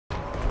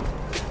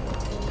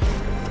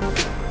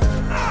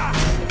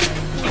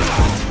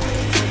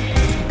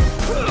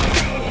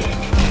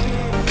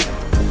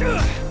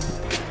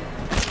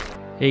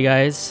Hey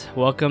guys,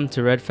 welcome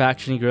to Red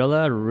Faction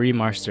Guerrilla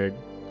Re-MARS-tered.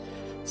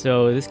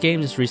 So this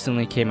game just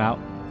recently came out,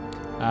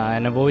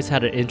 and I've always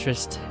had an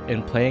interest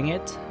in playing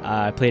it.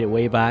 I played it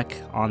way back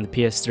on the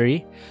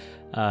PS3,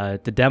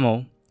 the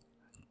demo,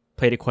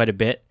 played it quite a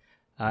bit,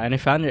 and I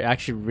found it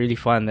actually really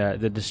fun.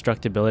 The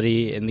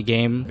destructibility in the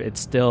game, it's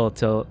still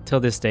till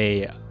this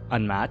day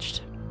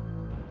unmatched.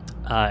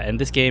 And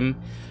this game,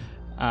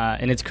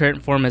 in its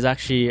current form, is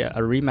actually a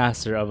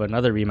remaster of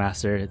another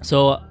remaster.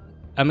 So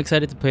I'm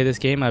excited to play this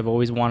game. I've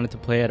always wanted to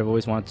play it. I've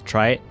always wanted to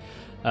try it.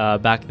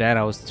 Back then,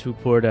 I was too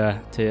poor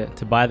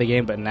to buy the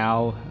game, but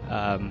now,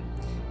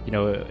 you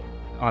know,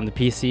 on the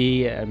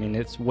PC, I mean,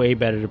 it's way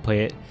better to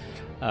play it.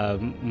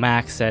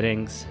 Max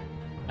settings.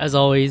 As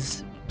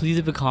always, please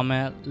leave a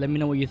comment. Let me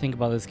know what you think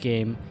about this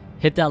game.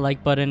 Hit that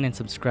like button and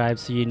subscribe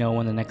so you know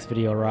when the next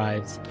video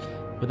arrives.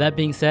 With that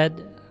being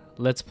said,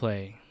 let's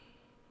play.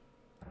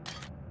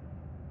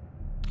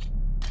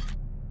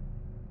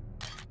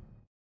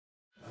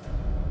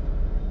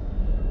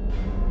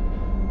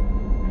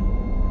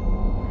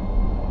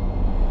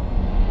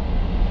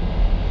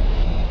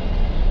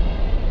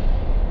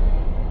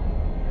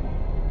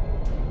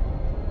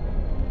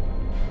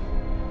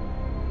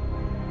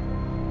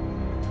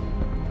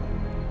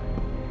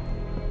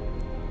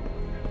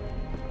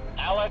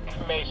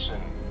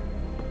 Mason,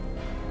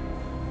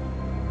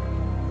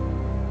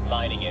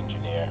 mining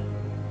engineer,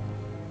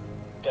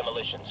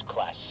 demolitions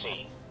class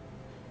C.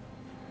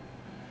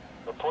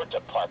 Report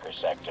to Parker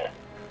sector.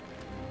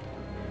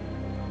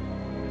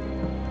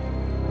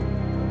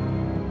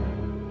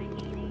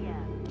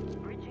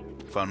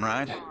 Fun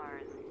ride?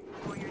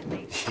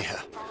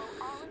 Yeah,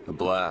 a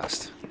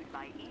blast.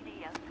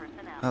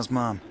 How's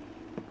Mom?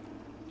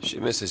 She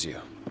misses you.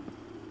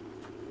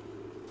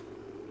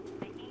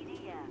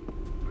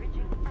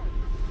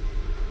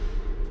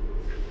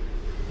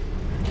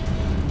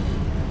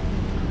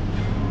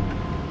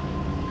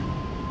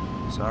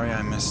 Sorry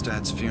I missed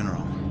Dad's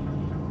funeral.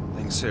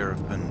 Things here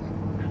have been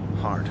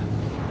hard.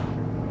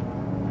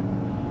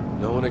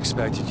 No one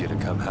expected you to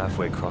come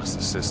halfway across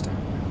the system.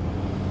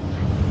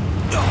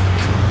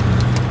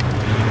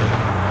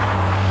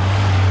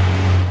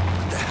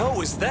 What the hell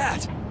was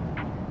that?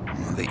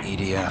 Well, the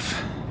EDF.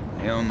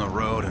 They own the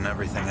road and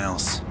everything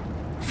else.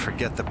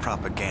 Forget the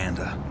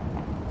propaganda.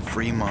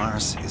 Free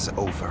Mars is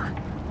over.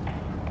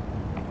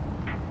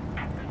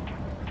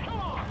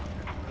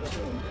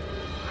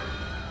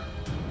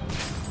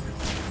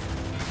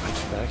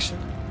 Faction?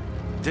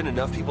 Didn't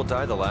enough people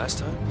die the last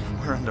time?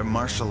 We're under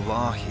martial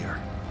law here.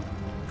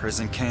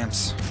 Prison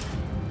camps,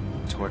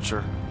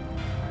 torture,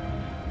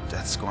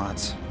 death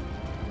squads.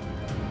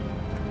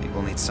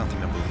 People need something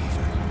to believe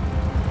in.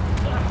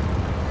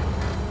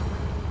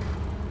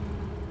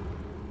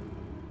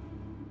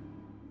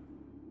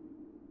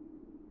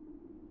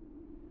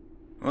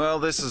 Well,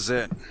 this is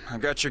it. I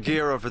got your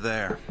gear over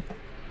there.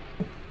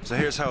 So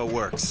here's how it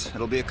works.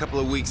 It'll be a couple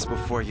of weeks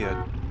before you...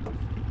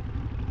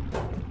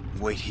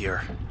 wait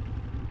here.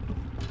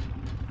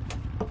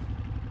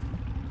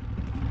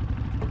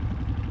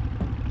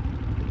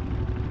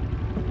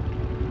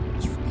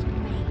 You've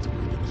been made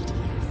by the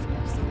EDF.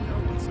 They know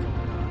what's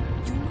going on.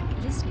 You're not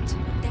listening to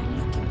me. They're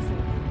looking for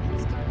you.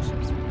 These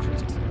gunships were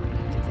critical.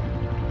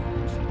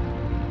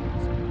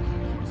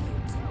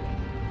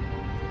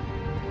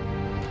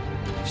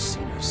 I've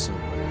seen her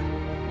somewhere.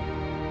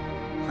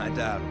 I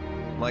doubt it.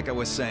 Like I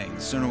was saying,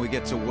 the sooner we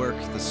get to work,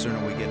 the sooner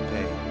we get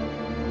paid.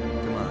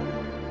 Come on.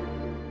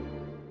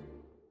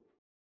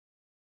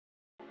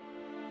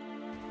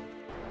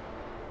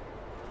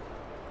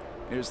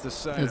 Here's the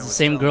site. It's the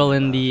same girl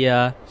in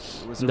the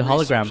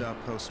hologram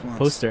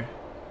poster.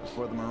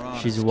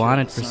 She's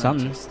wanted for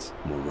something.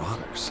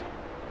 Marauders.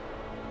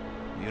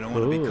 You don't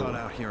want to be Ooh. caught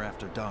out here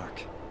after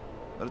dark,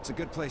 but it's a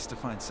good place to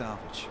find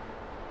salvage.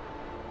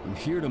 I'm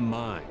here to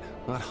mine,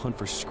 not hunt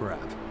for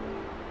scrap.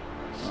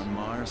 On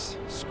Mars,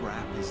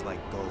 scrap is like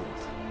gold.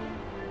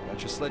 Got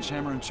your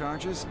sledgehammer and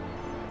charges?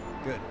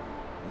 Good.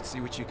 Let's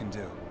see what you can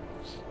do.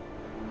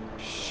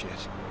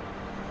 Shit.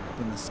 Up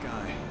in the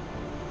sky.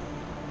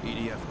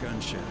 EDF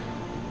gunship.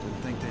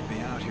 Didn't think they'd be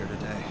out here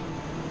today.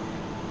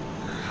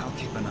 I'll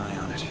keep an eye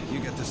on it. You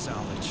get the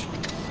salvage.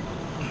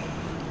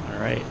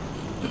 Alright.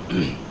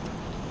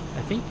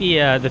 I think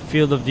the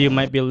field of view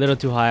might be a little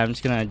too high. I'm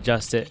just gonna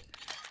adjust it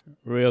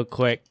real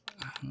quick.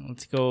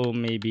 Let's go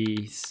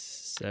maybe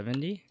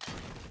 70.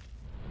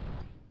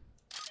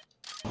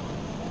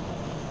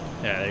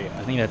 Yeah, there you go.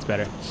 I think that's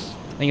better.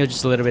 I think it was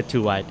just a little bit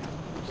too wide.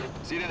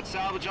 See that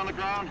salvage on the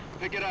ground?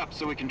 Pick it up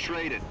so we can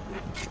trade it.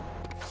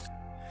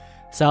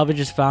 Salvage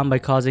is found by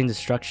causing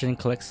destruction.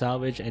 Collect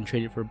salvage and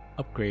trade it for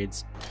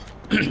upgrades.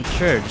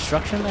 Sure,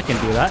 destruction, I can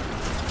do that.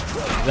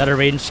 That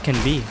arranged can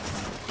be.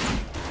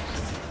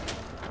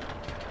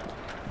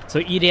 So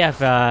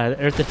EDF,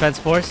 Earth Defense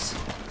Force,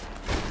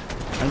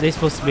 aren't they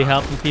supposed to be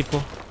helping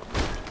people?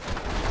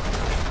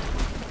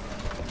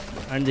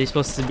 Aren't they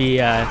supposed to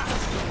be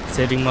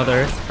saving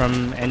Mother Earth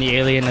from any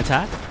alien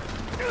attack?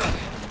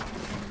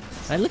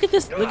 Look at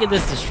this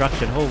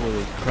destruction!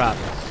 Holy crap!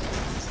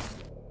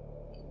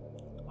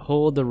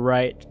 hold the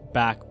right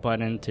back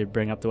button to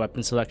bring up the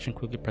weapon selection.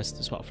 Quickly press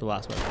to swap for the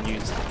last weapon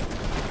used.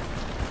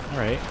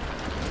 Alright.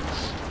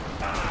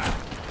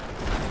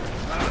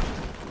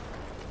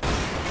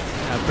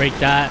 Break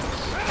that.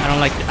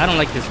 I don't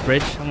like this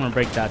bridge. I'm gonna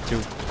break that too.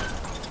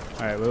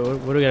 Alright,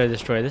 what do we gotta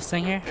destroy? This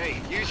thing here?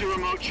 Hey, use your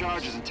remote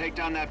charges and take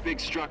down that big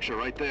structure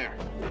right there.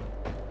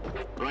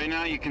 Right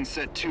now you can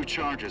set 2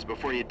 charges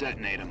before you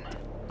detonate them.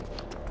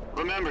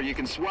 Remember, you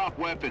can swap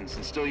weapons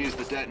and still use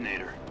the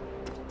detonator.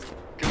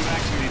 Come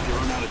back to me if you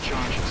run out of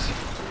charges.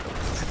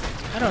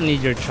 I don't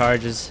need your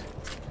charges.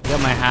 I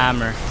got my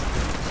hammer.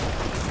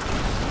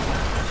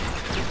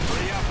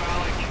 Hurry up,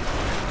 Alec.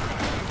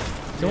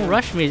 Don't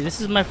rush me. This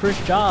is my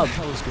first job. What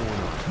the hell is going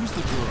on? Who's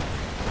the girl?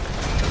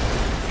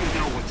 You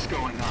know what's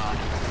going on.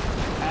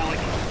 Alec,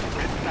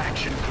 Red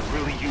Faction could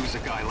really use a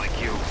guy like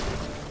you.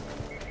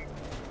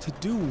 To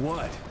do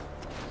what?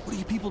 What are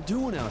you people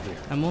doing out here?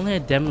 I'm only a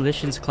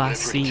demolitions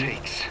class Whatever it C.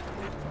 takes.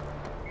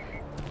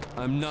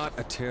 I'm not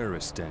a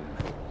terrorist, Dan.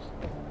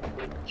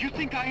 You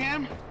think I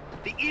am?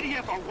 The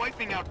EDF are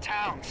wiping out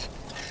towns.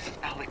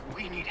 Alec,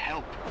 we need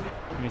help.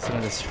 Give me some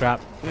of this scrap.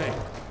 Hey,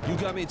 you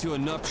got me into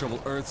enough trouble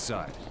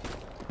Earthside.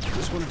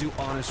 Just want to do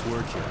honest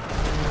work here.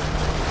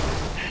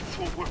 That's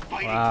what we're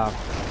fighting Wow.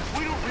 for.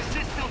 We don't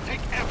resist, they'll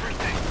take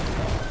everything.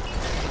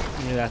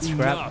 Give me that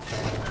scrap. Enough.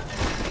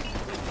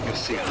 You'll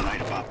see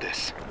tonight about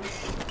this.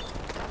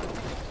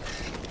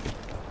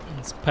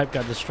 This pipe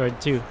got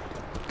destroyed too.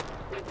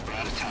 We're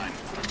out of time.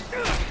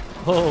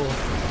 Oh.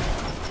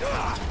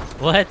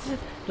 What?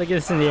 Look at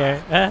this in the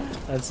air.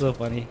 That's so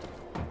funny.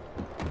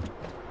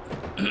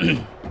 Is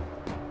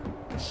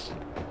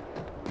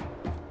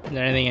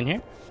there anything in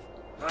here?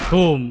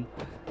 Boom.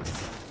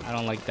 I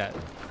don't like that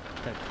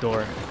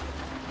door.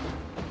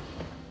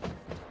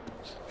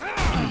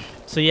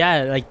 So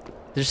yeah, like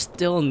there's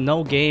still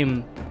no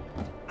game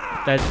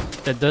that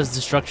does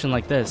destruction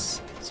like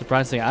this.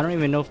 Surprisingly, I don't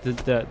even know if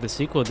the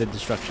sequel did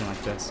destruction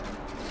like this.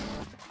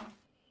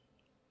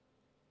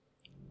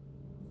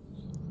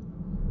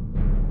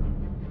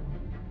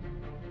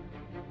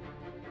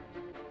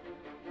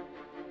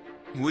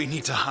 We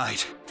need to hide.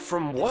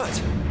 From what?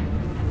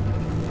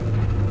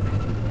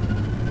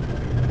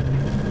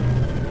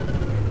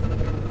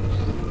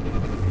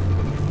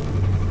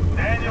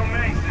 Daniel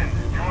Mason,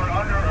 you are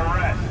under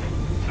arrest.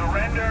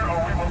 Surrender or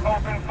we will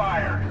open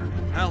fire.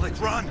 Alec,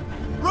 run!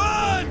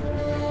 Run!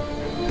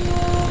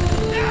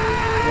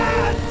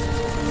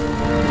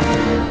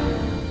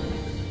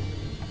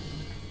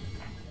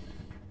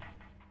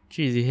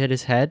 Jeez, he hit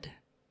his head.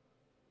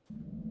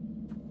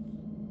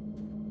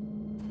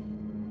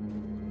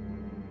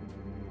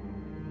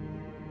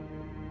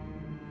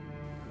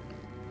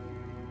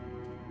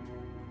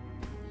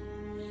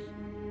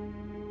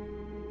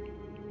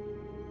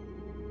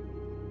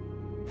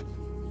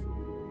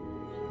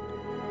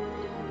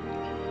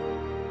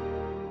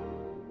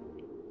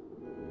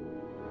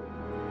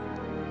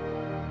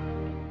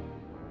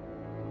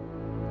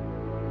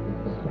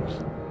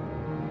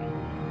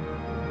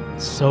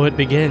 So it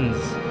begins.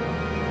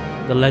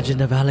 The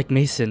legend of Alec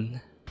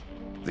Mason.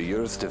 The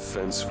Earth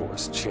Defense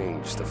Force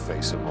changed the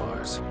face of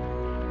Mars.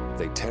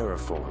 They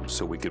terraformed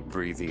so we could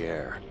breathe the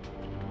air.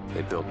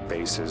 They built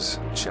bases,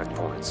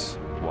 checkpoints,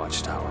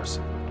 watchtowers.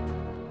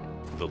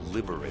 The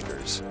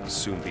Liberators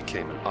soon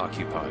became an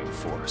occupying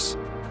force.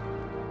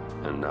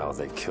 And now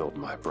they killed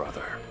my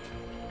brother.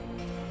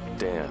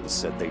 Dan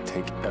said they'd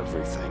take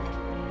everything.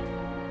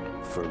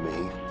 For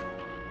me,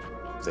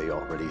 they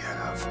already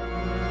have.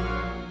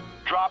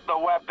 Drop the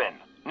weapon.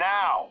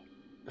 Now!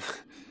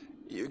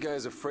 You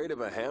guys afraid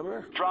of a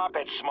hammer? Drop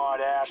it,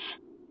 smartass.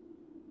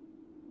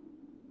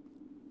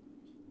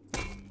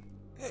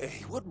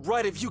 Hey, what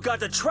right have you got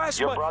to trash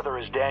Your my— brother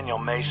is Daniel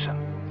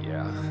Mason.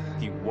 Yeah,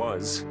 he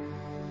was.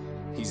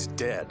 He's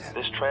dead.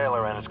 This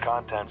trailer and its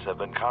contents have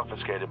been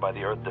confiscated by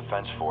the Earth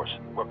Defense Force.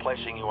 We're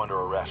placing you under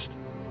arrest.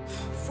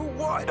 For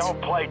what?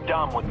 Don't play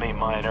dumb with me,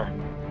 Miner.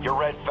 You're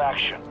Red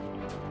Faction.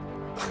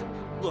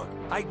 Look,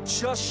 I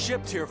just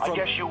shipped here from— I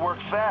guess you work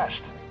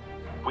fast.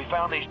 We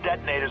found these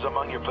detonators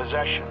among your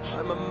possessions.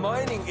 I'm a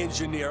mining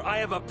engineer. I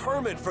have a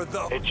permit for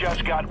those. It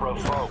just got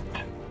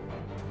revoked.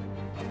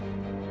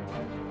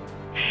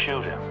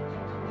 Shoot him.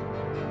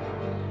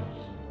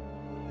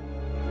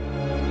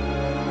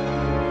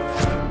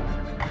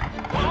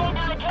 We're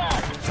under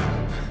attack!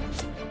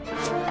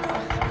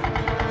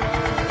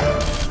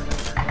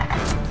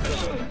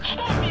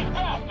 Stop these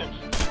bastards!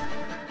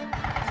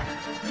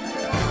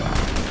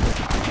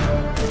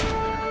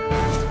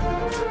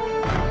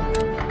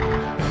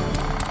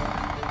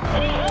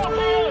 Any help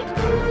here?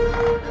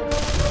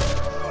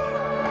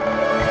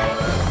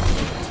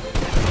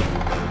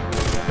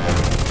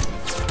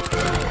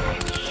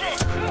 Shit!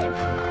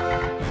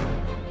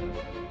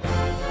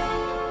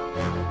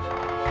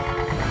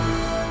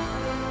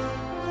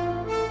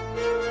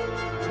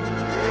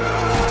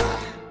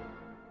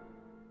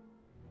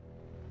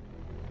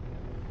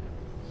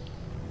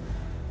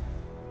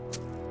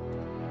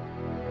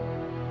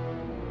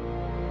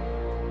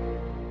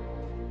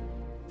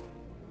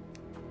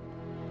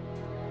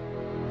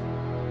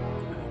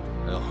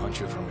 want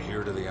you from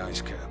here to the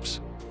ice caps.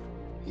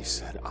 He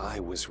said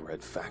I was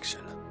Red Faction.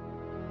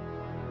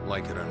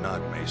 Like it or not,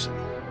 Mason,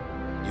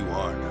 you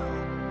are now.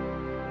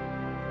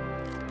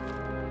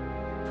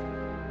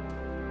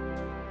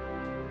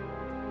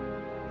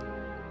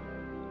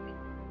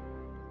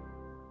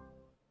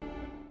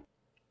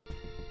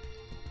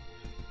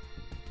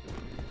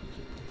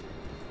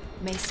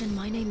 Mason,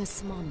 my name is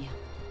Samanya.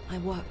 I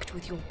worked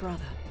with your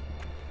brother.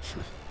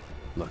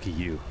 Lucky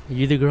you. Are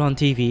you the girl on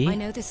TV? I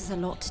know this is a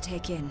lot to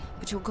take in,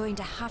 but you're going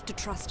to have to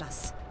trust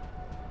us.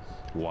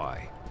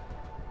 Why?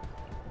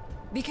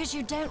 Because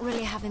you don't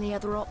really have any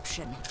other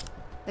option.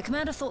 The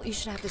commander thought you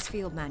should have this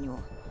field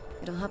manual.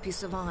 It'll help you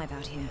survive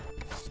out here.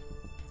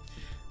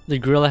 The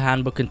Guerrilla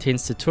Handbook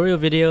contains tutorial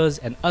videos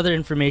and other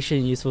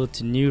information useful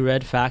to new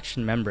Red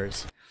Faction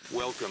members.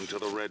 Welcome to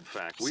the Red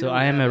Faction. So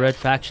I am a Red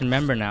Faction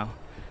member now.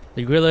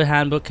 The Guerrilla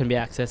Handbook can be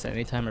accessed at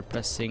any time by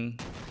pressing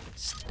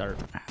start.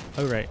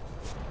 Alright.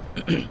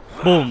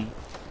 Boom.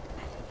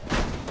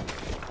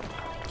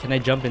 Can I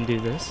jump and do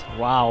this?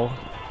 Wow.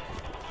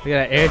 Look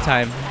at that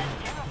airtime.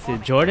 Is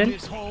it Jordan?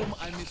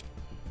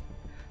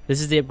 This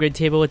is the upgrade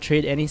table.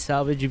 Trade any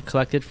salvage you've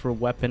collected for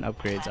weapon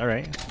upgrades.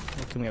 Alright.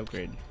 What can we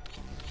upgrade?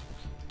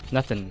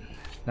 Nothing.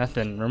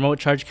 Nothing. Remote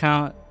charge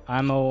count.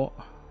 Ammo.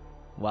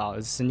 Wow,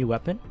 is this a new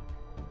weapon?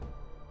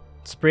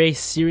 Spray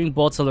searing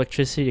bolts of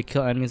electricity to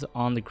kill enemies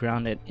on the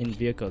ground and in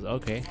vehicles.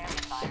 Okay.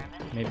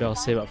 Maybe I'll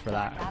save up for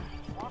that.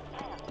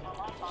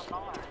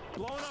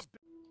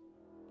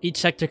 Each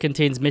sector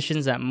contains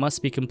missions that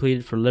must be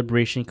completed for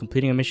liberation.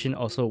 Completing a mission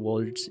also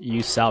will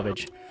use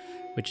salvage,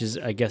 which is,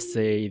 I guess,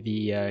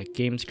 the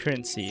game's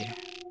currency.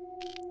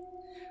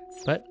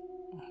 But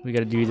we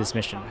gotta do this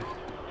mission.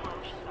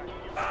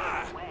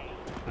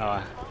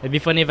 Oh, it'd be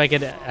funny if I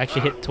could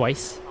actually hit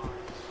twice.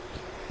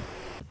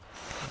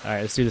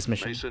 Alright, let's do this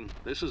mission. Mason,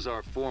 this is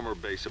our former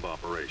base of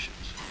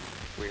operations.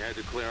 We had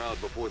to clear out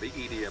before the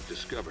EDF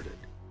discovered it.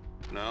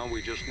 Now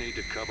we just need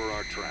to cover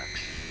our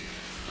tracks.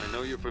 I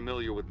know you're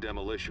familiar with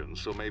demolition,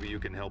 so maybe you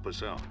can help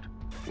us out.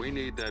 We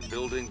need that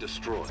building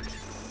destroyed.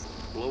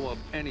 Blow up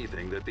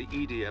anything that the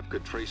EDF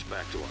could trace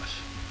back to us.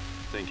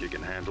 Think you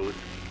can handle it?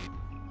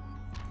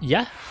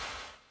 Yeah.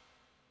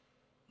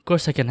 Of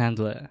course I can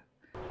handle it.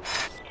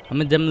 I'm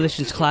a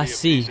demolitions class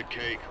C. Who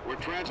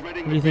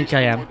do you think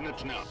I am?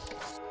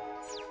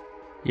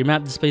 Your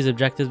map displays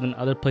objectives and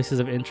other places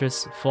of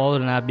interest. Follow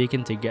the nav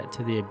beacon to get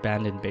to the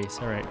abandoned base.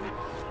 Alright.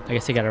 I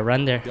guess I gotta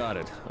run there. Got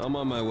it. I'm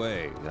on my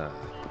way.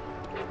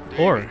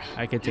 Or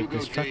I could take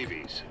this truck.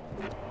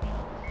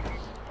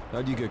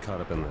 How'd you get caught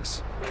up in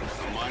this?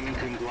 The mining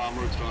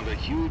conglomerates found a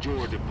huge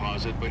ore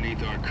deposit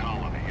beneath our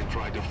colony and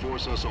tried to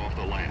force us off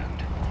the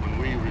land. When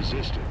we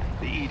resisted,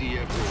 the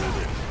EDF rolled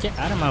in. Get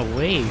out of my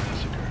way.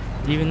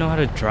 Do you even know how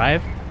to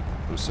drive?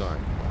 I'm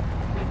sorry.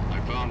 I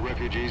found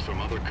refugees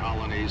from other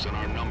colonies and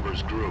our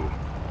numbers grew.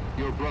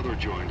 Your brother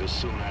joined us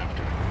soon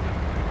after.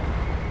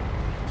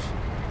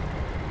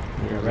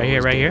 Yeah, right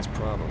here, right here.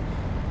 Problem.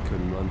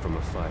 Couldn't run from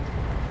a fight.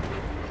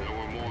 If there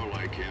were more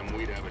like him,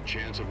 we'd have a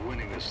chance of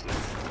winning this thing.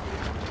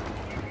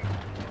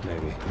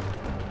 Maybe.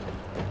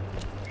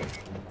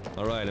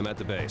 All right, I'm at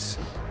the base.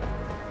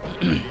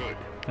 Good.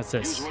 What's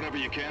this? Use whatever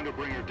you can to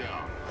bring her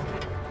down.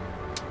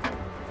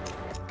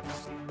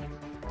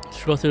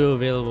 Scroll through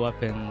available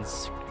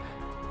weapons.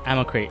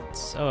 Ammo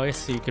crates. Oh, I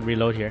guess you could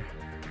reload here.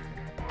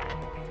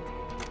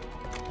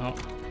 Oh.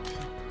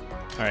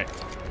 Alright.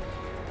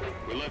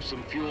 We left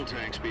some fuel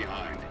tanks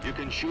behind. You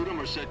can shoot them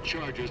or set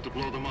charges to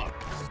blow them up.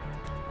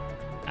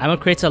 Ammo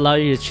crates allow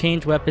you to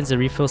change weapons and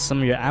refill some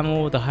of your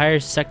ammo. The higher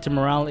sector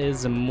morale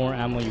is, the more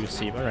ammo you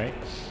receive. Alright.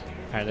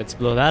 Alright, let's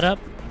blow that up.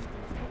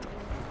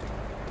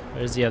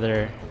 Where's the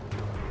other?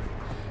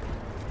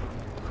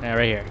 Yeah,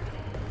 right here.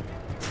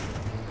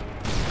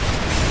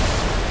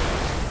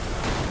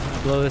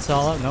 Blow this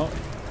all up? No.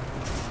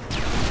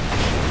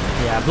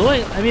 Yeah,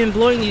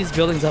 blowing these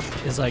buildings up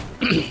is like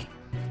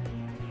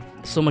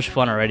so much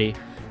fun already.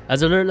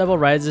 As alert level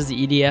rises,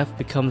 the EDF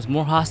becomes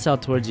more hostile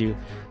towards you.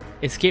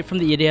 Escape from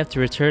the EDF to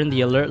return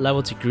the alert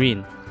level to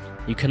green.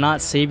 You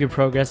cannot save your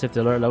progress if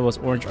the alert level is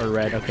orange or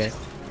red. Okay.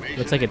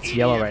 Looks like it's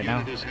yellow right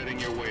now.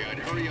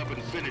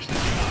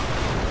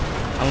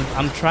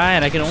 I'm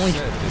trying. I can only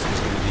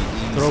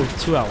throw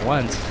two at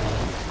once.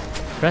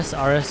 Press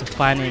RS to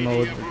find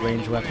mode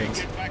range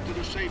weapons.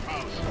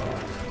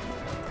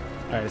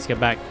 Alright, let's get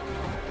back.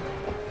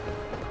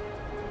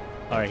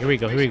 Alright, here we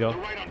go, here we go.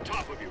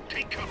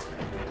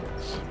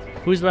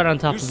 Who's right on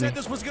top of me?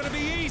 This was gonna be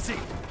easy.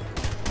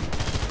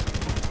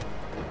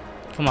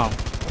 Come on.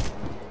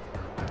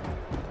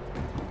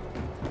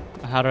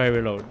 How do I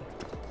reload?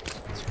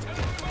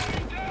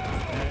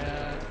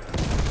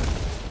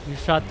 Who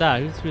shot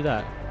that? Who threw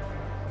that?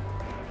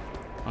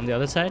 On the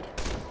other side?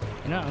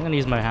 You know, I'm gonna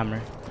use my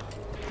hammer.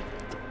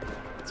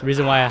 It's the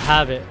reason why I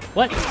have it.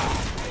 What?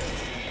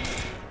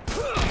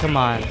 Come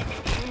on.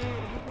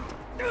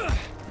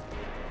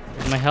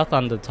 Is my health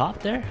on the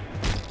top there?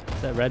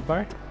 Is that red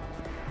bar?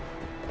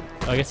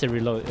 Oh, I guess it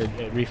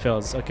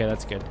refills. Okay,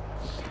 that's good.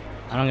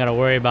 I don't gotta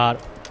worry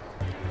about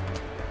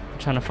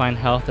trying to find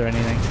health or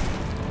anything.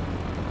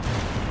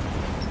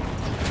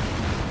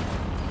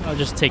 I'll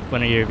just take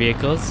one of your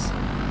vehicles.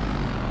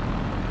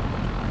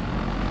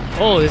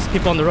 Oh, there's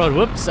people on the road.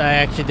 Whoops, I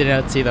actually did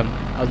not see them.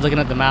 I was looking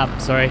at the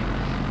map, sorry.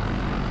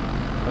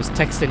 I was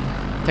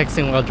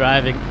texting while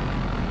driving.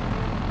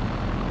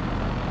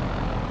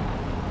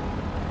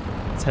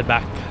 Let's head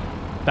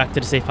back to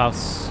the safe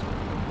house.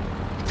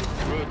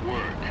 Good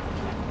work.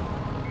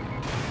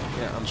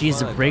 Yeah, I'm Jeez,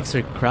 the fine, brakes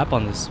are crap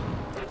on this.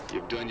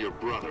 You've done your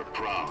brother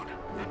proud.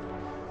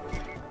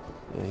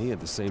 Yeah, he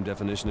had the same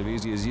definition of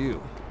easy as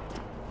you.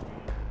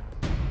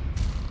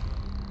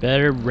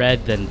 Better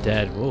red than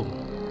dead. Whoa.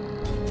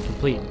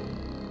 Complete.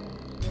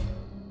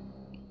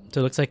 So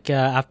it looks like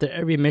after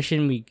every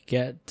mission we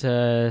get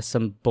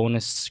some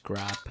bonus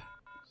scrap.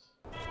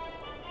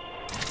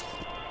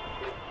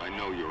 I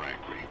know you're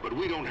angry, but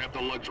we don't have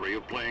the luxury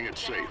of playing it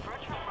safe.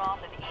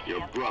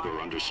 Your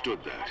brother understood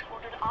that.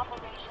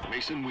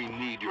 Mason, we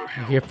need your I'm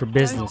help. here for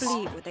business.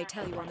 Don't believe what they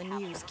tell you on the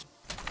news.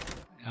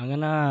 I'm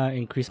gonna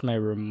increase my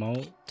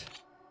remote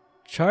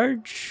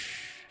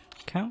charge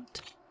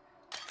count.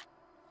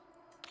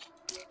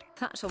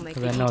 That'll make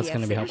Because I know it's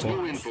gonna be There's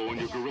helpful. new info in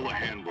your Guerrilla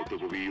handbook that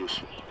will be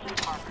useful.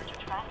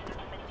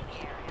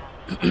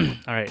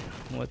 Alright,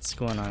 what's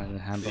going on in the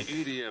The handbook?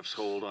 EDF's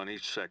hold on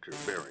each sector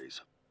varies.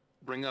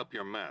 Bring up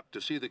your map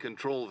to see the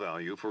control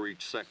value for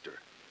each sector.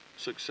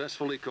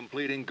 Successfully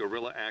completing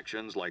guerrilla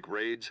actions like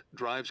raids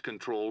drives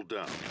control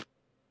down.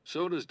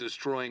 So does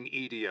destroying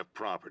EDF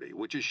property,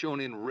 which is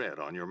shown in red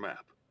on your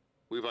map.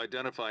 We've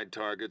identified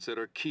targets that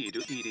are key to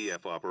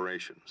EDF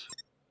operations.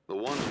 The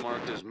ones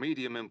marked as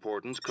medium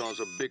importance cause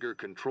a bigger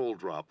control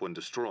drop when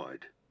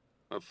destroyed.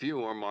 A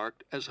few are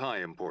marked as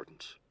high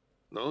importance.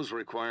 Those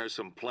require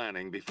some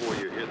planning before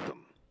you hit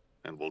them,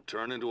 and will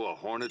turn into a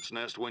hornet's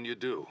nest when you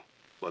do.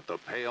 But the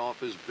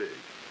payoff is big.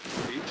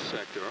 Each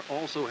sector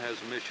also has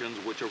missions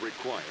which are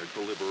required for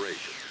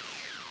liberation.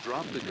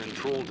 Drop the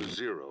control to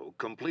 0,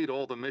 complete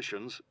all the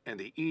missions, and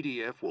the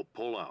EDF will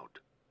pull out.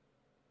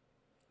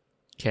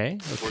 Okay,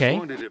 If okay.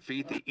 we're going to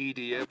defeat the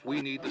EDF,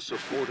 we need the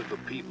support of the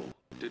people.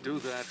 To do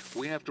that,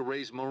 we have to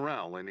raise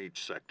morale in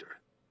each sector.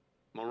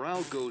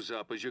 Morale goes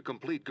up as you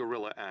complete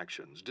guerrilla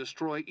actions,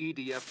 destroy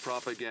EDF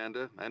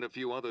propaganda, and a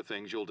few other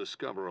things you'll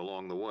discover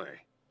along the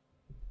way.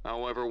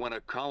 However, when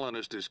a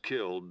colonist is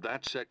killed,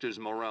 that sector's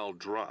morale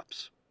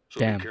drops. So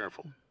Damn. be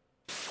careful.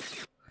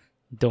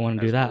 Don't want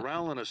to do As that.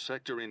 morale in a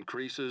sector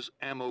increases,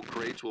 ammo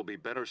crates will be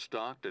better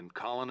stocked and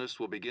colonists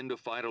will begin to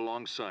fight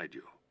alongside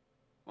you.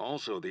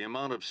 Also, the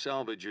amount of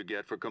salvage you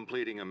get for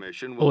completing a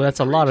mission will That's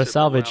a lot of increase if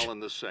salvage. morale in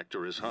the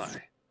sector is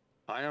high.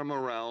 Higher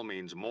morale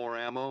means more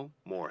ammo,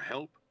 more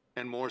help,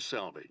 and more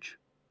salvage.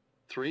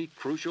 3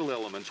 crucial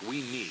elements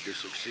we need to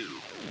succeed.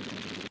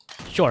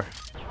 Sure.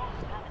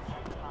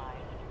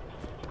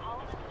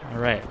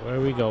 Alright, where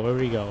do we go? Where do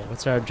we go?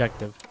 What's our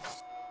objective?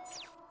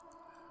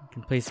 We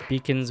can place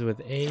beacons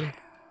with A.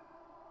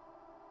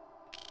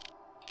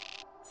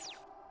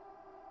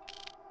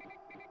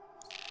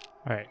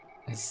 Alright,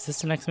 is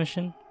this the next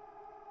mission?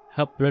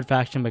 Help the Red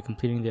Faction by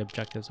completing the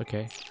objectives.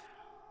 Okay.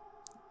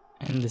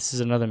 And this is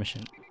another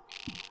mission.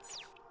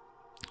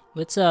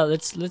 Let's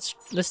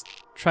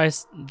try,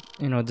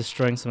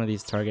 destroying some of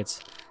these targets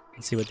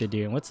and see what they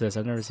do. And what's this?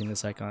 I've never seen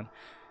this icon.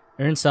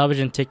 Earn salvage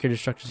and take your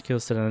destruction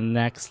skills to the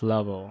next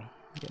level.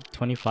 Get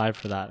 25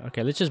 for that.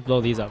 Okay, let's just blow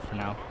these up for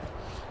now.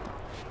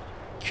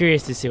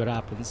 Curious to see what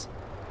happens.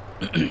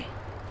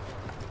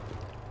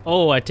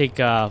 Oh, I take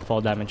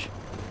fall damage.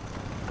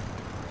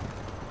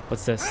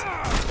 What's this?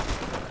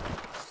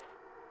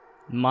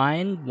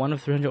 Mine 1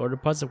 of 300 order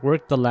pods.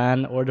 Work the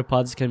land. Order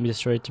pods can be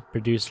destroyed to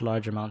produce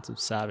large amounts of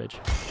salvage.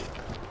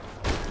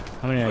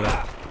 How many I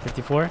got?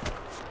 54?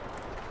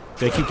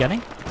 Do I keep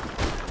getting?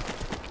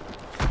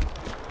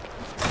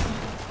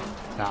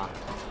 Nah.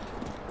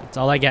 That's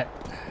all I get.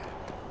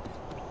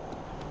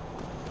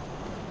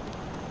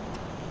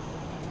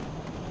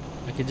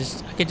 I could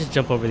just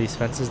jump over these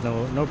fences,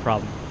 no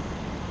problem.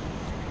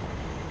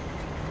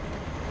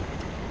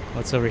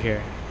 What's over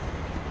here?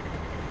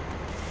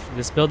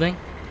 This building?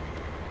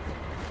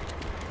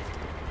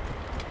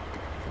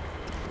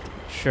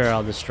 Sure,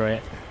 I'll destroy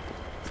it.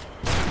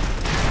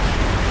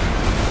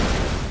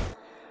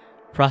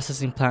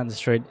 Processing plant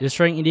destroyed.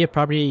 Destroying EDF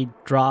property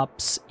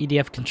drops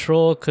EDF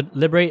control. Could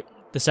liberate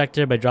the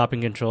sector by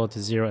dropping control to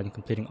 0 and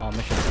completing all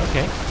missions.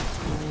 Okay.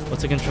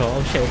 What's the control?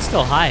 Oh shit, it's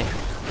still high.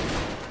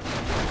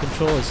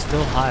 Control is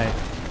still high.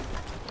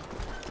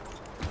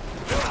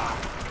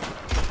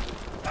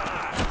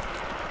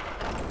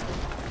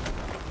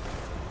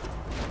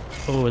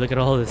 Oh, look at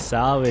all this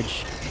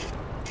salvage.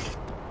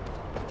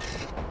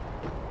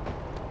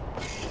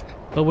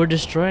 But we're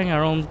destroying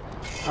our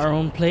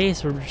own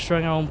place. We're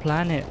destroying our own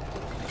planet.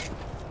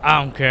 I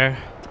don't care.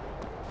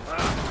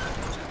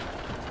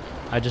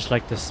 I just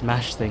like to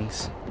smash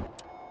things.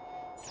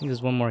 I think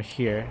there's one more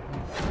here.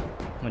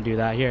 I'm gonna do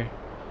that here.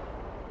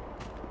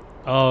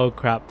 Oh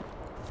crap.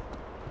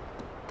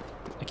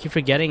 I keep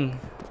forgetting.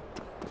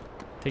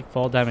 Take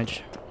fall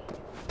damage.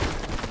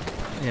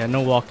 Yeah,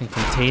 no wall can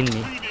contain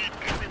me.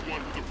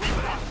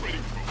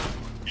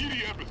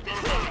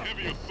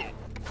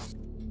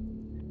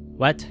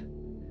 What?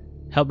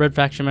 Help Red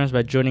Faction members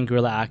by joining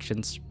Guerrilla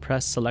Actions.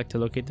 Press select to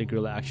locate the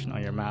Guerrilla Action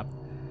on your map.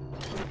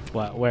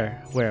 What?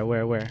 Where?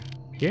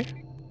 Here?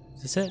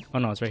 Is this it? Oh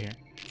no, it's right here.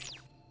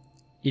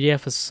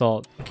 EDF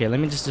assault. Okay, let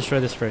me just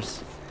destroy this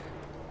first.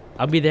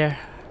 I'll be there.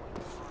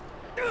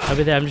 I'm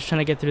just trying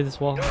to get through this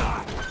wall.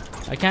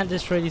 I can't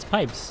destroy these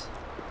pipes.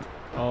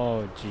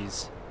 Oh,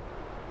 jeez.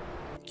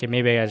 Okay,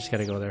 maybe I just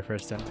gotta go there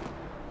first then.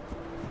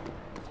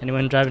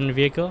 Anyone driving a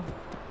vehicle?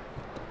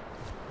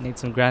 Need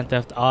some Grand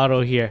Theft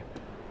Auto here.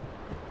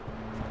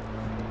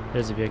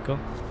 There's a vehicle.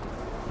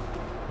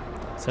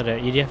 Is that an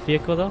EDF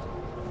vehicle though?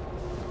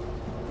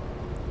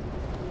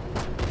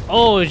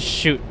 Oh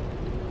shoot.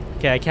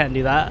 Okay, I can't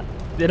do that.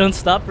 They don't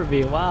stop for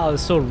me. Wow,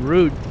 it's so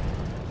rude.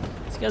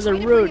 These guys are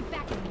rude.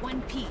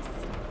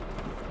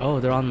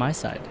 Oh, they're on my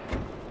side.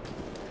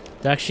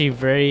 They're actually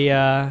very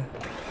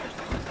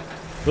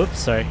whoops,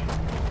 sorry.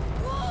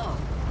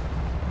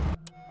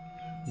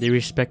 They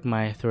respect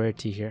my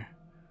authority here.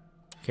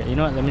 Okay, you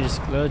know what?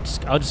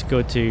 I'll just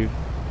go to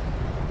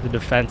the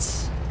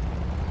defense.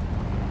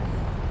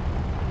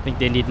 I think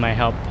they need my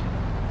help.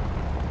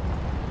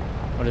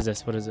 What is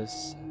this? What is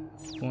this?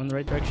 Go in the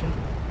right direction?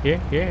 Here,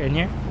 in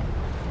here?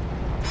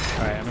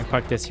 Alright, I'm gonna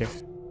park this here.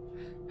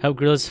 Help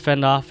guerrillas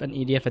fend off an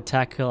EDF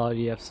attack, kill all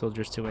EDF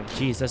soldiers to win.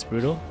 Jeez, that's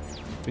brutal.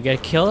 We gotta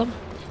kill him?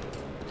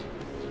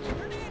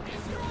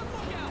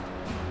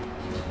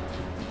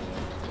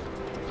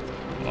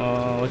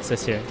 Oh, what's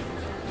this here?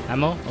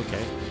 Ammo?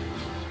 Okay.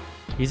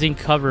 Using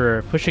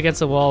cover. Push against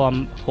the wall.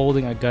 I'm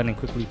holding a gun and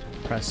quickly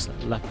press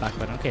left back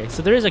button. Okay,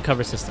 so there is a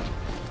cover system.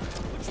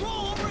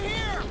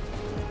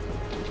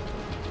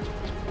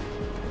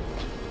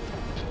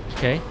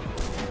 Okay.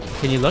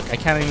 Can you look? I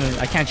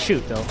can't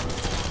shoot though.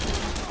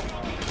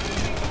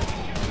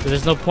 So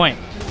there's no point.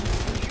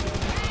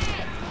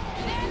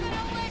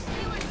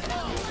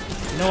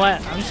 You know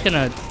what? I'm just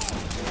gonna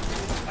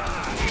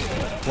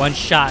one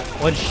shot.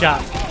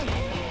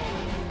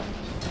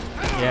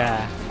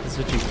 Yeah, this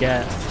is what you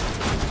get.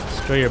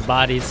 Destroy your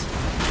bodies.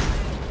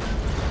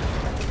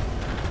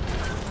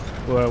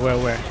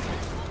 Where?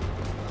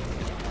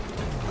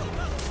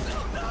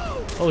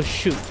 Oh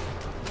shoot.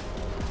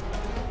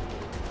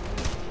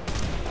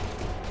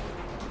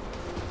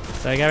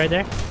 Is that guy right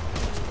there?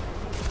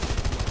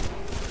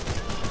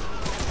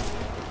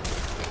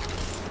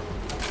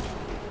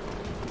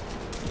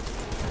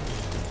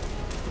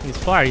 He's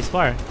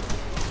far.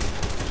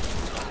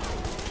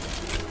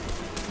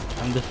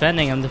 I'm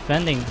defending.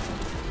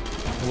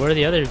 Where are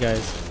the other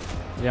guys?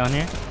 Down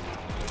here?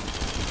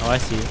 Oh, I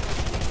see you.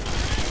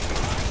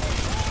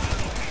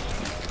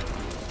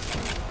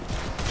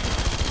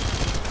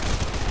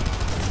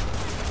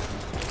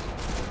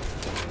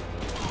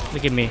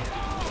 Look at me.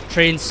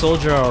 Trained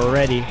soldier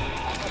already.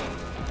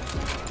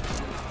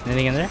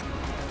 Anything in there?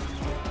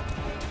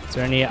 Is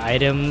there any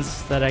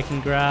items that I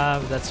can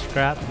grab? That's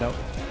crap? Nope.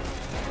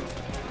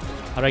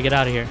 How do I get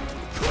out of here?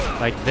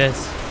 Like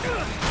this.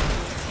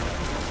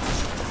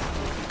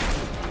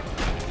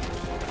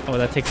 Oh,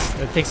 that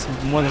takes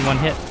more than one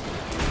hit.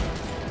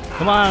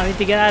 Come on, I need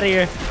to get out of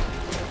here.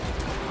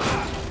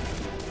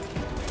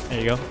 There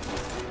you go.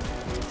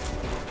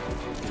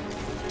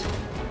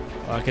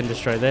 Oh, I can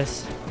destroy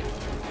this.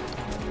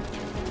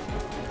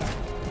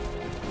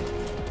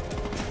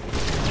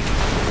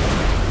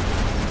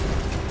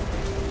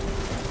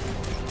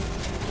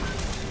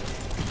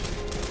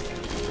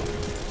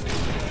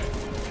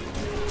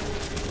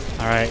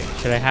 Alright,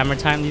 should I hammer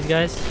time these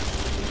guys?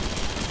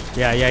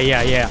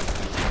 Yeah.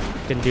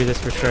 Can do this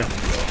for sure.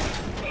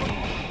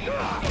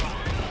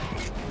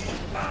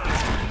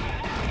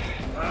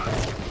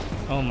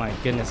 Oh my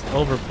goodness,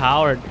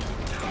 overpowered.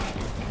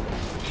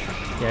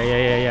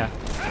 Yeah.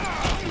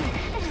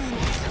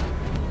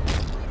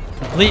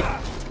 Complete.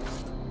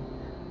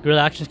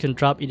 Guerrilla actions can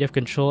drop EDF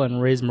control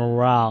and raise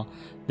morale.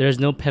 There is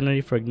no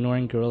penalty for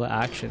ignoring guerrilla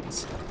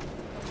actions.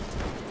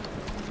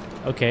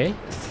 Okay,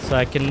 so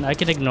I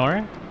can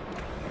ignore.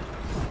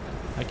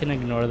 I can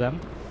ignore them.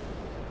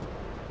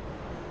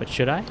 But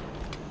should I?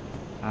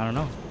 I don't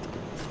know.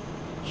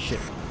 Shit.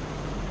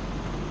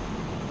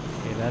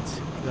 Okay,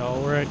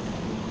 that'll work.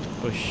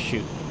 Oh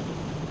shoot.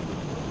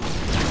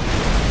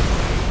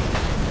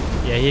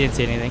 Yeah, he didn't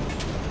say anything.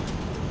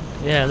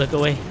 Yeah, look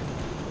away.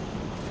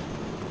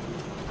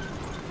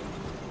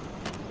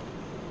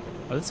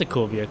 Oh, that's a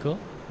cool vehicle.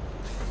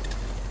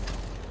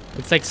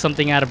 It's like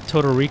something out of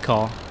Total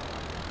Recall.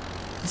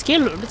 This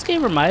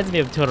game reminds me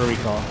of Total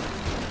Recall.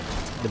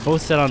 They're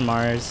both set on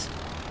Mars.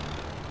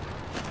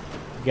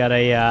 We got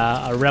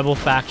a rebel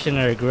faction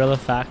or a guerrilla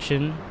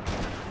faction.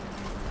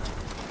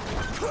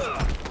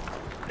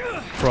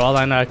 For all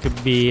I know, it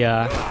could be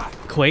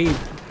Quaid.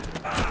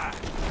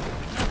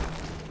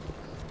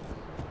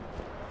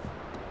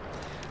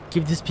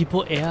 Give these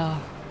people air.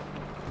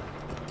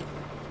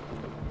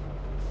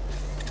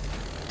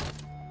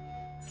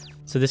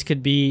 So this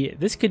could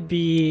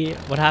be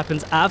what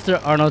happens after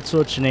Arnold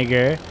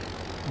Schwarzenegger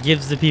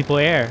gives the people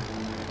air.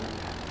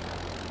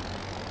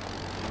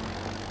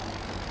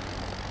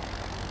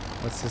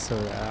 What's this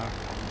over there?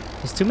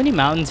 There's too many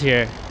mountains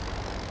here.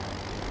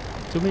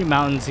 Too many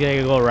mountains, you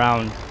gotta go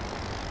around.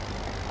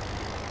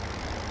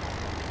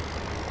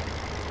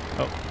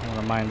 Oh, I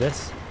wanna mine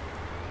this.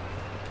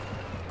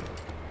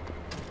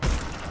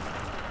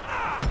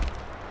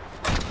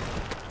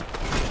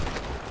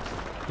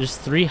 There's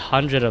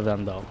 300 of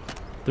them though.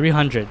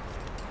 300.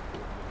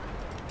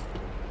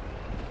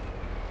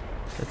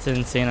 That's an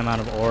insane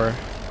amount of ore.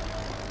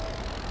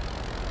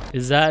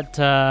 Is that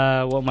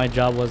what my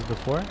job was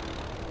before?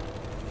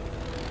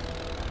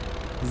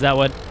 Is that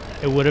what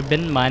it would have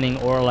been, mining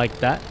ore like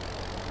that?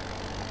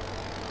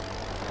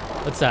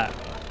 What's that?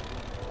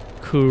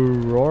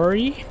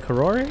 Kurori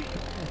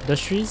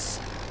Industries?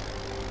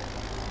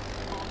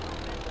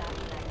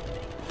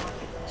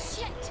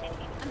 Shit!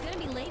 I'm gonna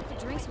be late for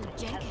drinks with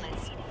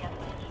Jenkins.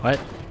 What?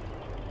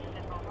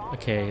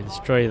 Okay,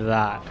 destroy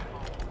that.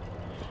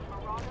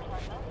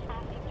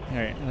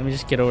 Alright, let me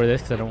just get over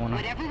this because I don't want to.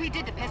 Whatever we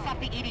did to piss off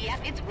the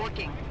EDF, it's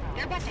working.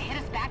 They're about to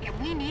hit us back and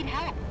we need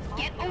help.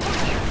 Get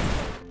over here.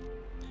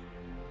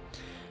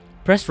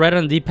 Press right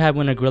on the D-pad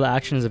when a guerrilla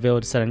action is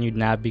available to set a new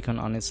nav beacon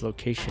on its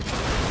location.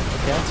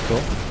 Okay, that's cool.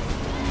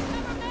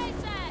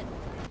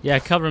 Yeah,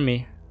 cover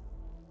me.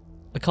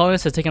 The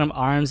colonists have taken up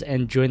arms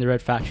and joined the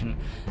Red Faction.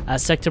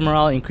 As sector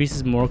morale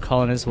increases, more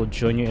colonists will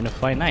join you in a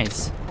fight.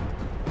 Nice.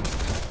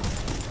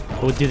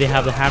 Oh, do they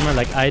have the hammer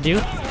like I do?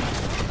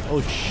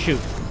 Oh,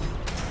 shoot.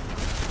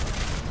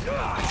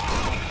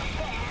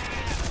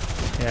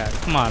 Yeah,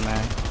 come on,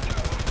 man.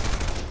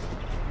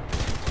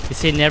 You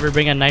say never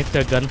bring a knife to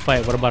a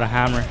gunfight. What about a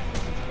hammer?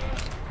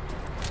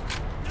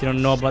 You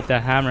don't know about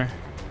that hammer.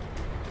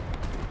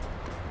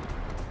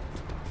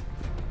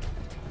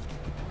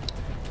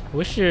 I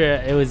wish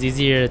it was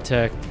easier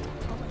to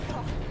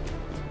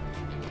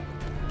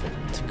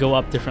go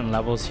up different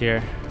levels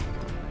here.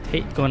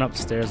 Hate going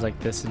upstairs like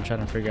this and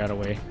trying to figure out a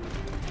way.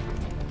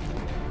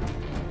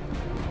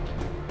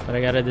 But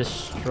I gotta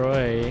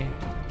destroy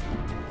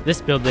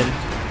this building.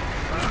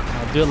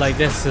 I'll do it like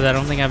this because I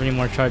don't think I have any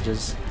more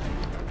charges.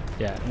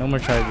 Yeah, no more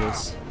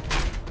charges.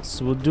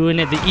 So we're doing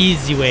it the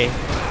easy way.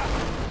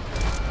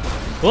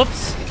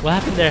 Whoops! What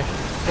happened there?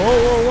 Whoa,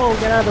 whoa, whoa!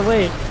 Get out of the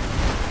way!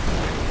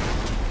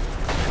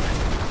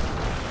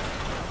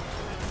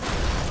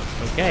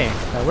 Okay,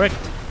 that worked.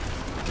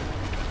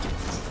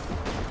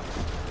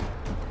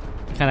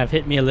 Kind of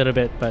hit me a little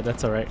bit, but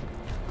that's alright.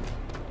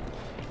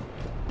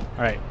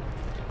 Alright.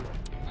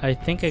 I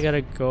think I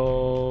gotta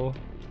go...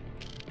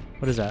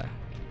 What is that?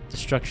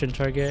 Destruction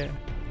target?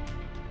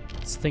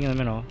 It's the thing in the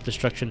middle.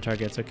 Destruction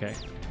targets, okay.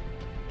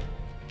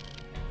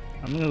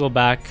 I'm gonna go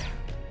back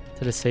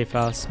to the safe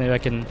house. Maybe I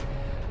can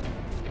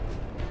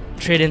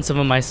trade in some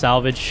of my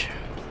salvage.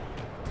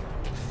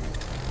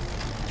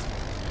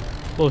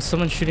 Whoa,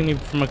 someone's shooting me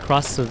from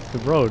across the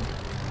road.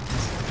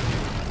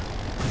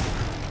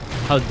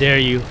 How dare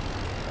you?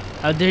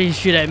 How dare you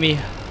shoot at me?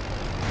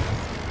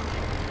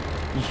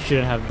 You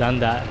shouldn't have done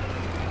that.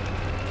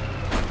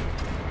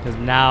 Because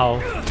now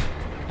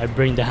I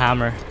bring the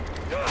hammer.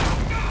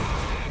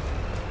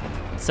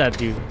 What's that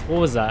dude? What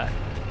was that?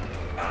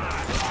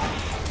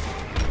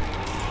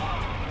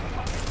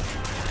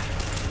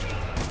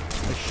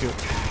 Oh shoot.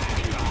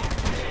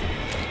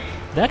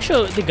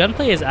 The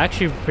gunplay is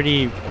actually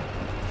pretty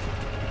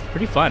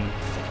fun.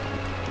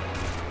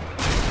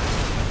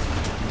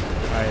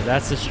 Alright,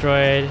 that's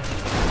destroyed.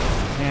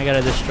 I think I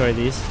gotta destroy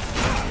these.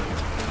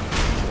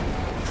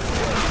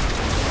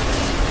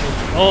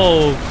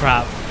 Oh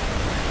crap.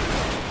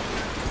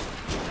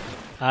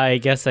 I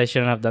guess I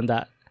shouldn't have done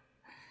that.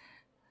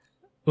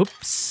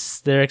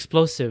 Oops, they're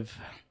explosive.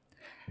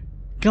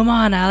 Come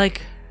on,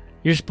 Alec.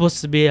 You're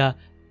supposed to be a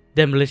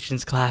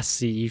demolitions class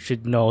C. You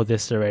should know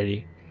this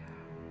already.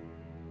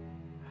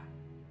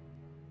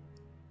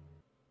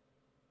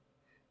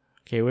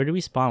 Okay, where do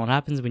we spawn? What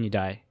happens when you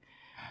die?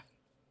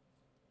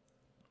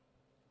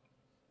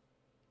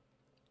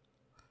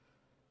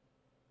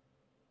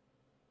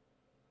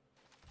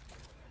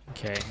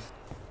 Okay.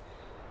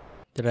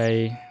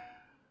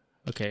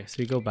 Okay, so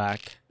we go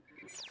back.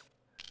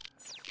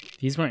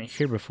 These weren't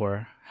here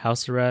before.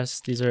 House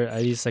arrest. Are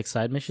these like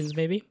side missions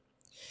maybe?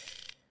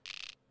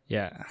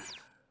 Yeah.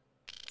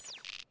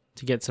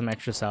 To get some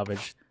extra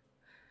salvage.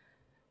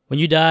 When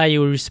you die,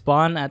 you will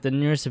respawn at the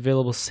nearest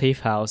available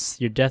safe house.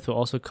 Your death will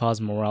also cause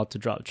morale to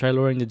drop. Try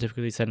lowering the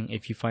difficulty setting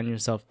if you find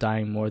yourself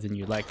dying more than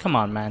you like. Come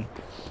on, man.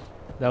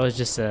 That was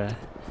just a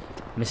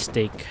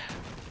mistake.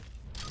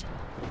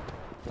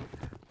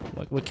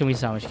 What can we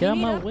salvage? Get out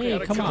of my way,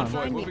 come on.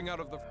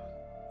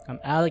 I'm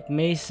Alec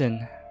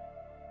Mason.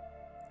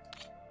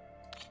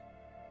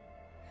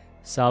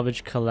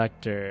 Salvage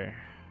collector.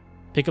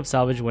 Pick up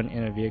salvage when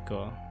in a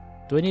vehicle.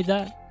 Do I need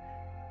that?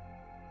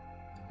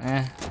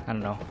 I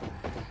don't know.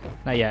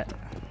 Not yet.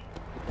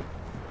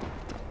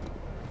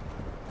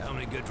 How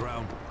many good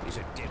round? He's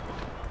a dip.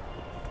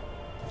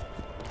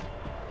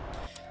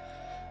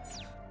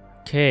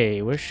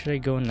 Okay, where should I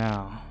go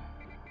now?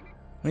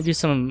 Let me do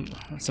some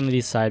of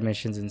these side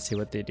missions and see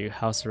what they do.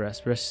 House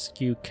arrest,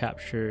 rescue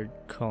captured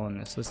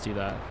colonists. Let's do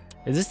that.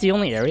 Is this the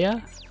only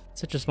area?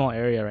 It's such a small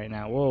area right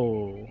now.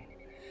 Whoa.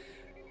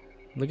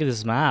 Look at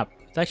this map.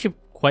 It's actually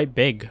quite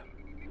big.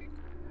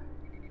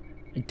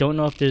 I don't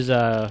know if there's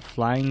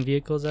flying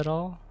vehicles at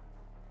all.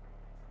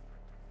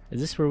 Is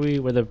this where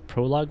the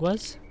prologue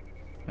was?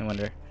 I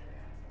wonder.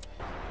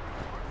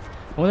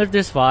 I wonder if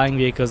there's flying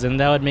vehicles, and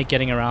that would make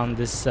getting around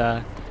this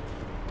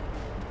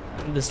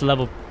this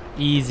level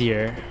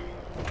easier.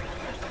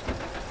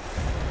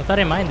 I thought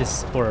I mined this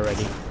spore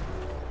already.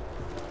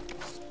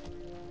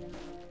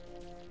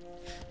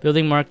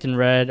 Building marked in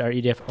red are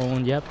EDF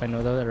owned. Yep, I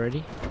know that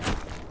already.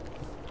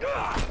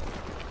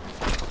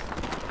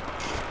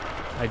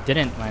 I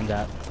didn't mind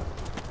that.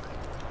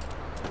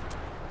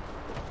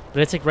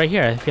 But it's like right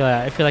here. I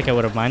feel like I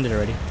would have minded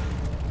already.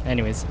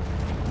 Anyways,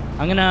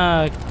 I'm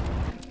gonna.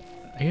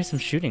 I hear some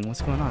shooting.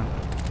 What's going on?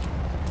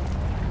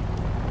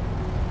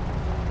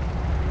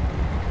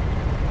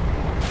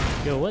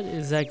 Yo, what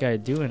is that guy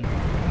doing?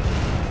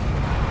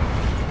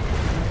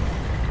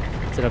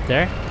 Is it up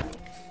there?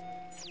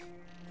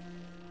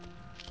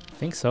 I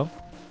think so.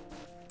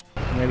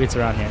 Maybe it's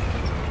around here.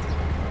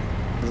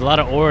 There's a lot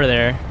of ore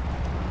there.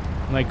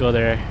 I might go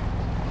there.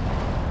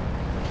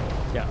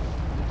 Yeah,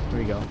 here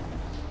we go.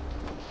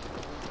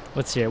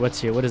 What's here?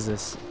 What's here? What is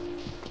this?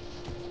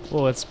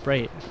 Whoa, it's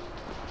bright.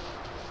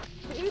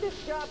 To do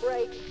this job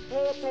right,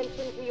 pay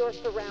attention to your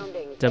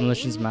surroundings.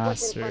 Demolitions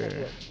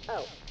master.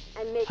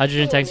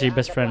 Hydrogen tanks are your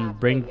best friend.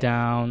 Bring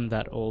down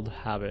that old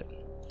habit.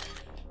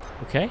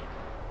 Okay.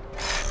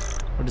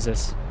 What is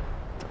this?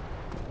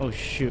 Oh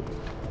shoot.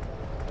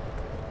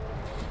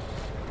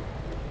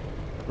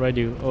 What do I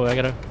do? Oh, I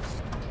gotta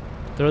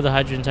throw the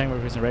hydrogen tank by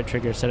pressing right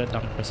trigger, set it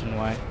down pressing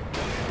Y.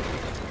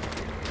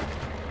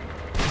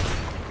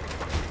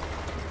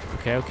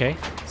 Okay, okay.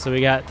 So we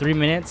got 3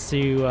 minutes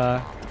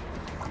to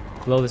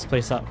blow this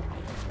place up.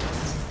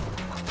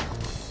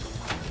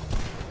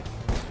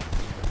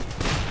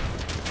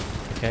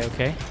 Okay,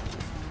 okay.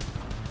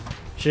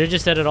 Should I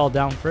just set it all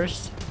down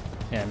first?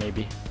 Yeah,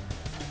 maybe.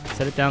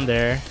 Set it down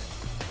there.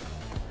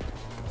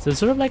 So it's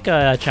sort of like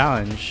a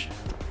challenge,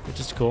 which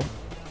is cool.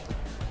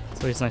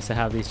 It's always nice to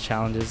have these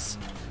challenges.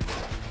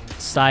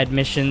 Side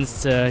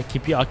missions to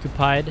keep you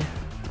occupied.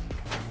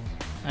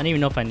 I don't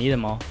even know if I need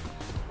them all.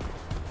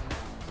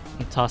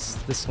 I'll toss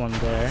this one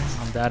there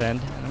on that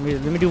end.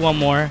 Let me do one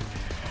more.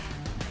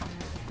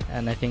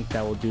 And I think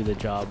that will do the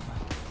job.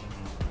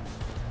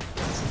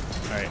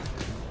 Alright.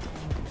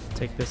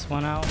 Take this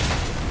one out.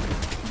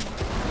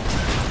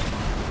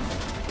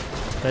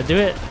 Did I do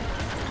it?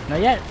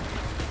 Not yet.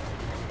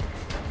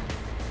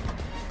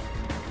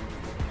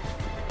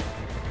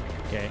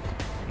 Okay.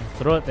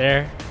 Throw it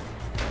there.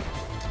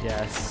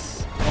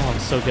 Yes. Oh, I'm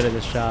so good at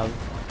this job.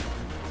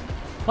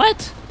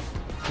 What?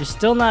 You're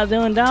still not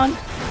doing down?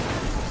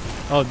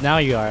 Oh, now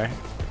you are.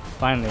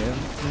 Finally.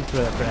 Let me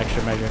throw that for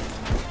extra measure.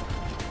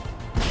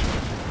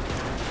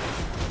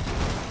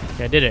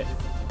 Okay, I did it.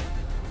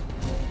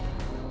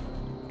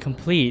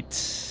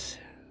 Complete.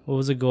 What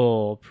was the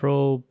goal?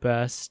 Pro,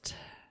 best.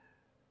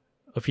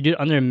 Oh, if you do it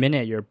under a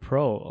minute, you're a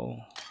pro. Oh,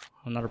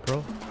 I'm not a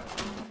pro.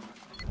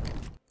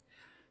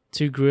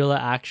 2 guerrilla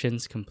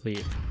actions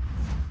complete.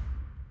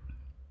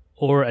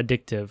 Or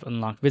addictive.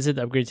 Unlocked. Visit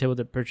the upgrade table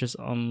to purchase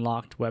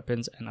unlocked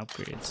weapons and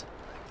upgrades.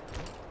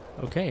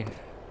 Okay.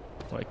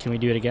 What, can we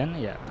do it again?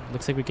 Yeah.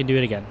 Looks like we can do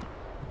it again.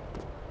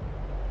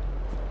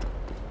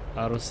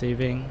 Auto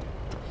saving.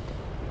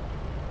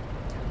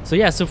 So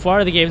yeah, so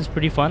far the game's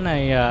pretty fun.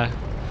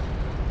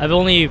 I've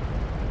only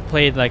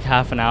played like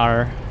half an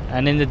hour,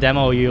 and in the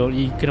demo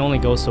you can only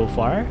go so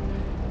far.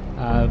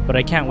 But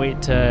I can't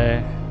wait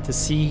to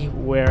see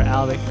where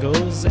Alec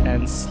goes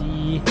and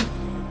see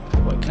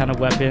what kind of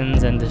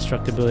weapons and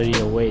destructibility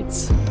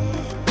awaits.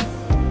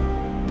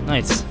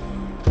 Nice.